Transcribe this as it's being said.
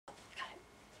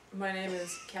My name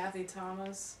is Kathy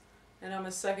Thomas, and I'm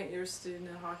a second-year student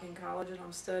at Hocking College, and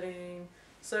I'm studying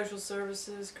social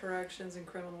services, corrections, and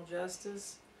criminal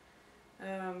justice.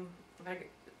 I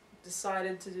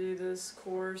decided to do this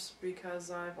course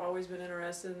because I've always been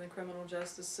interested in the criminal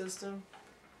justice system.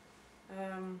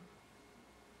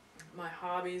 My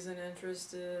hobbies and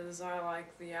interests is I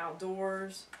like the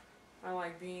outdoors, I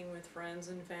like being with friends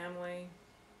and family.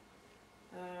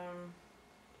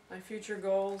 My future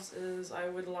goals is I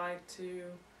would like to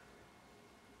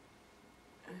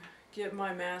get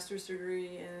my master's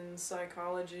degree in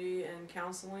psychology and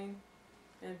counseling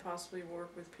and possibly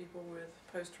work with people with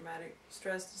post-traumatic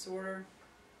stress disorder.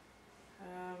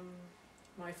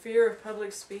 My fear of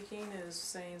public speaking is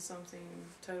saying something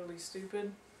totally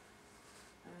stupid.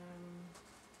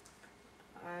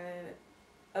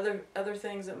 Other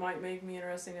things that might make me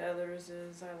interesting to others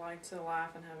is I like to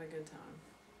laugh and have a good time.